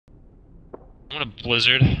I want a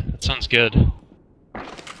blizzard. That sounds good.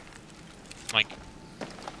 Like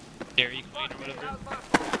Dairy Queen or whatever.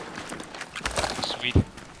 Sweet.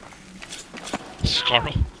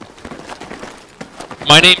 Scarl.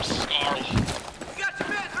 My name's Scarl. You got your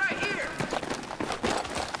meds right here.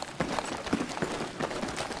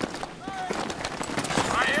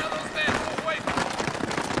 I hear those men. Move away from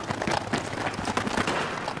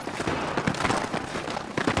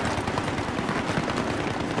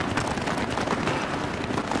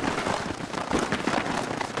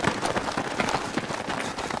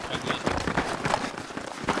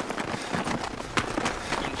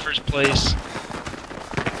In first place.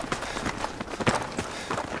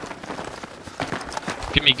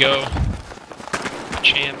 Give me go.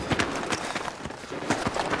 Champ.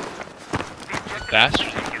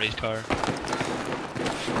 Bastard in the race car.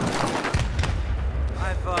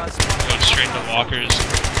 Going straight to walkers.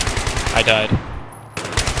 I died.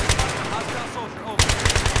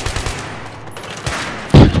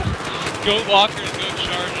 Go walkers, go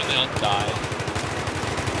charge, and they'll die.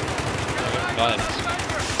 Oh,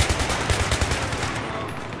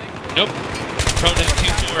 nope. Cronin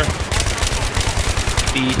 2-4.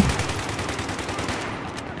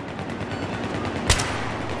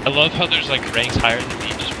 I love how there's like ranks higher than me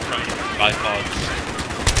just prone by fogs.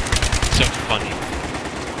 So funny.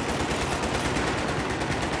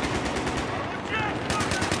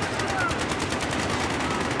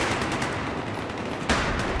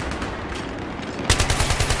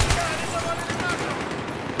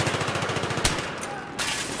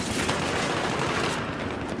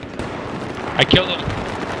 I killed him.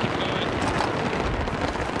 Keep going.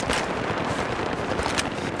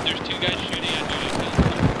 There's two guys shooting at me.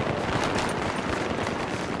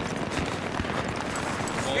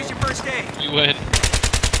 Here's your first aid. We win.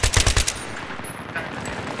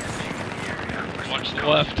 Watch the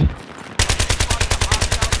left.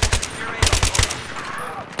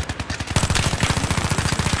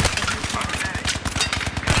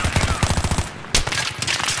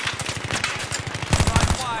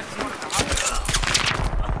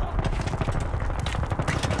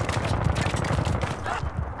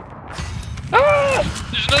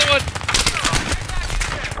 There's another one!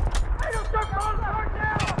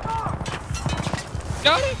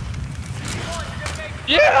 Got him!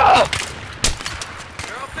 Yeah!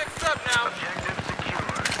 You're all fixed up now.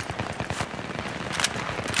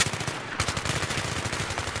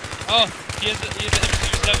 Oh, he has an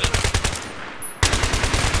M27.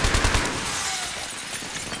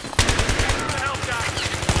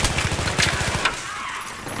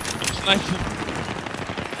 I'm sniping.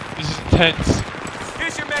 This is intense.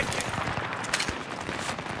 Here's your med kit.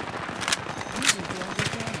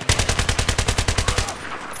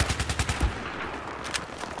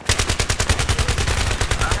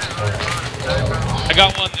 I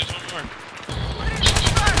got one, there's one more.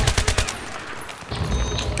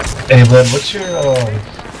 Hey, bud, what's your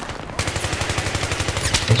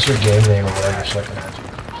game name or whatever so I can add you?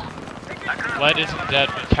 LED isn't dead,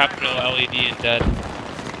 but capital LED and dead.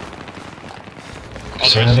 All the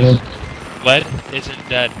Say rest that is again? LED isn't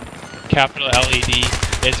dead. Capital LED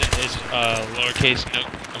is lowercase no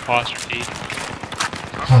apostrophe.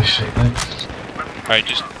 Holy shit, man. Alright,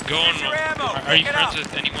 just go on. Are you friends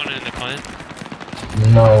with anyone in the clan?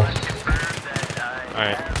 No.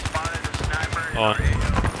 Alright. Hold on.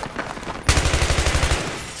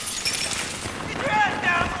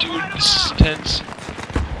 Dude, this is intense.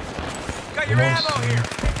 Got your ammo here.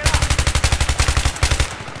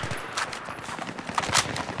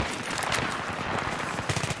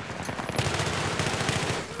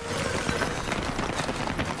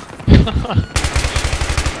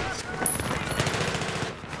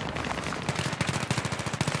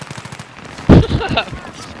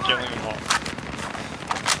 Killing them all.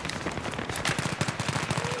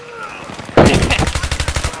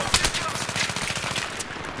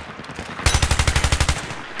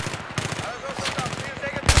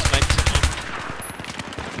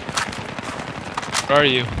 Where are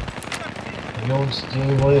you? I'm going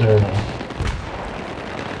Steam later.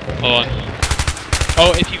 Hold on.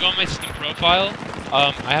 Oh, if you go on my Steam profile,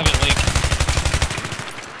 I have a link.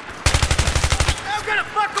 I'm gonna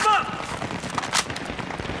fuck them up.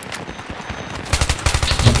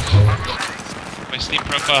 My Steam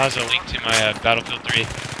profile has a link to my Battlefield 3.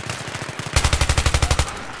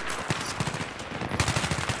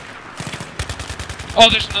 Oh,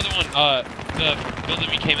 there's another one. The building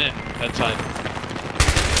we came in. That side.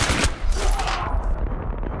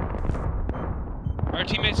 Our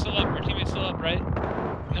teammate's still up. Our teammate's still up, right?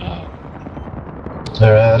 No.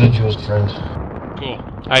 They're added you as a friend. Cool.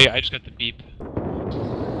 I just got the beep.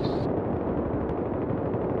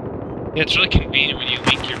 Yeah, it's really convenient when you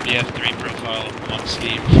link your BF3 profile on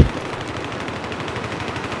Steam.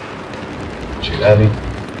 Shoot, Abby.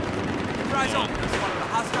 Rise up. That's one of the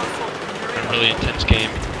hostile soldiers. You're in. A really intense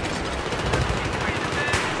game.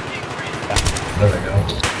 There we go.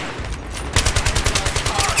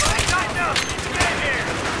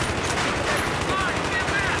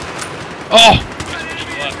 Oh!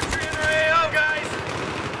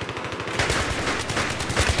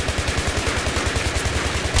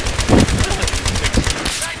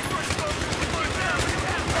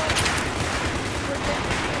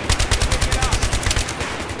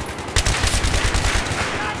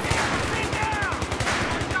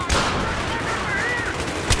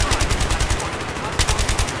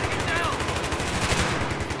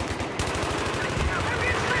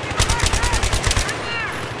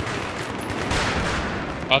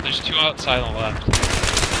 Oh, there's two outside on the left.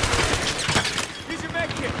 Use your med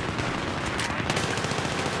kit.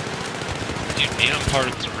 Dude, me, I'm part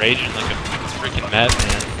of this raging like a freaking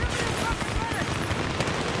madman.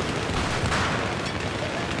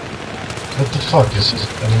 What the fuck? This is.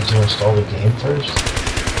 I need to install the game first?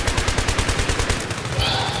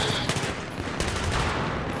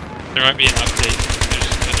 There might be an update.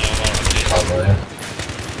 There's been a lot of updates. Probably.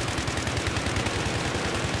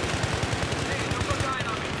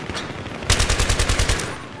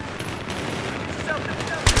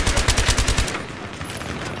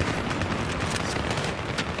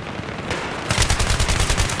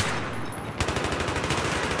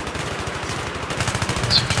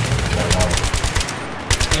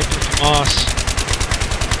 Moss.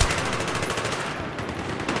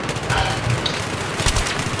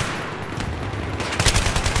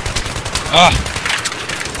 Ah!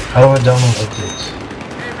 How do I download updates?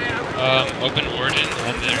 Open Origin,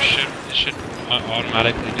 and it should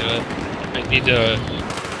automatically do it. I need to.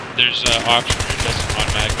 There's an option where it doesn't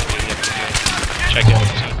automatically do it. You have to check it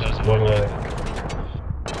so it does it. What do I?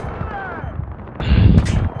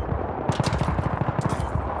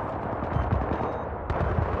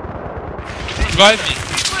 Revive me!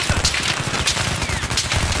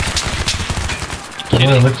 I'm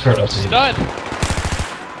gonna look for updates. Stud!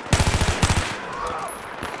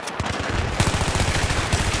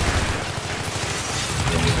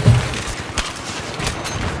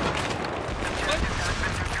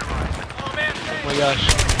 Oh my gosh,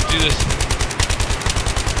 do this.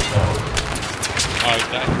 Oh, he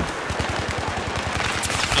died.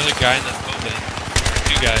 Another guy in that building.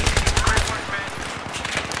 Two guys.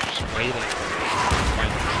 Just waiting.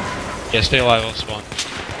 Yeah, stay alive, I'll spawn.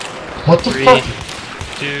 What the 3, fuck?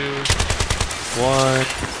 2, 1.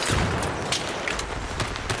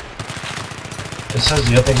 It says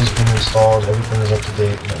the update has been installed, everything is up to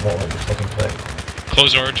date, and it won't let me fucking play.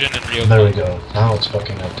 Close Origin and reopen. There we go. Now it's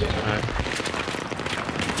fucking updated. Alright.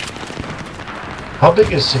 How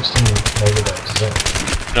big is 16 megabytes? Is that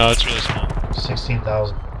No, it's really small.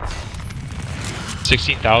 16,000?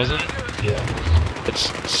 16,000? Yeah.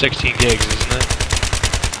 It's 16 gigs, isn't it?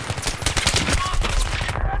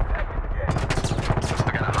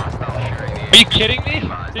 Are you kidding me?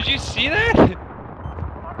 Did you see that?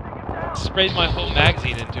 Sprayed my whole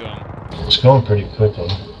magazine into him. It's going pretty quickly.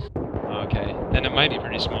 Okay, then it might be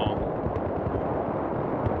pretty small.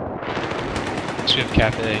 So we have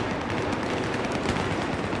cafe.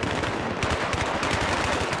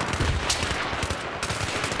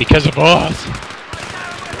 Because of us!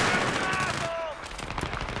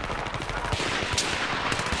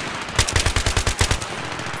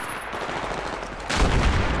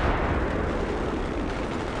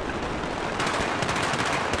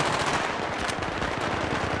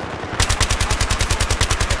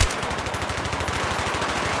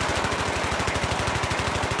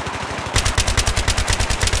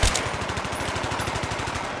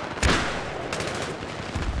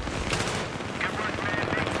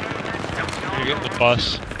 Get the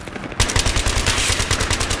bus.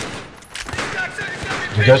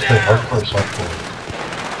 You guys play hardcore or softcore?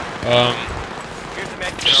 Here's the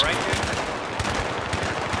med kit, alright?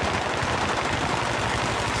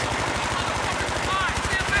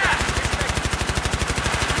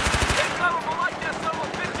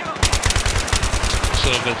 It's a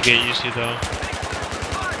little bit to get used to though.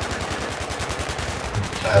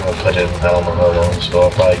 I haven't played it in hell in how long, so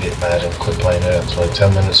I'll probably get mad and quit playing it for like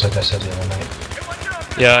 10 minutes like I said the other night.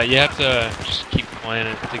 Yeah, you have to just keep playing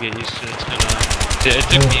it to get used to it. It's gonna. It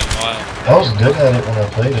took me a while. I was good at it when I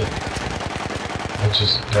played it. I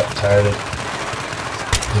just got tired of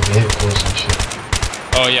the vehicles and shit.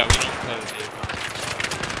 Oh yeah, we don't play with vehicles.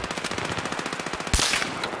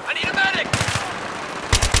 I need a medic!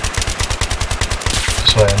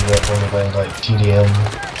 So I ended up only playing like TDM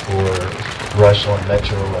or Rush on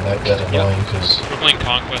Metro, and that got annoying because We're playing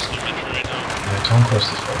Conquest on Metro right now. yeah,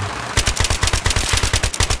 Conquest is fun.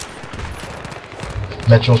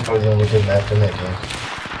 Metro's probably the only good map in that game.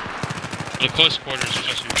 The close quarters is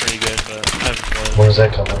supposed to be pretty good, but I haven't played. When is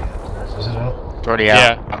that coming? Is it out? It's already out.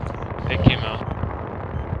 Yeah, it came out.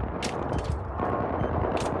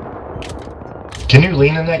 Can you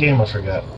lean in that game? I forgot.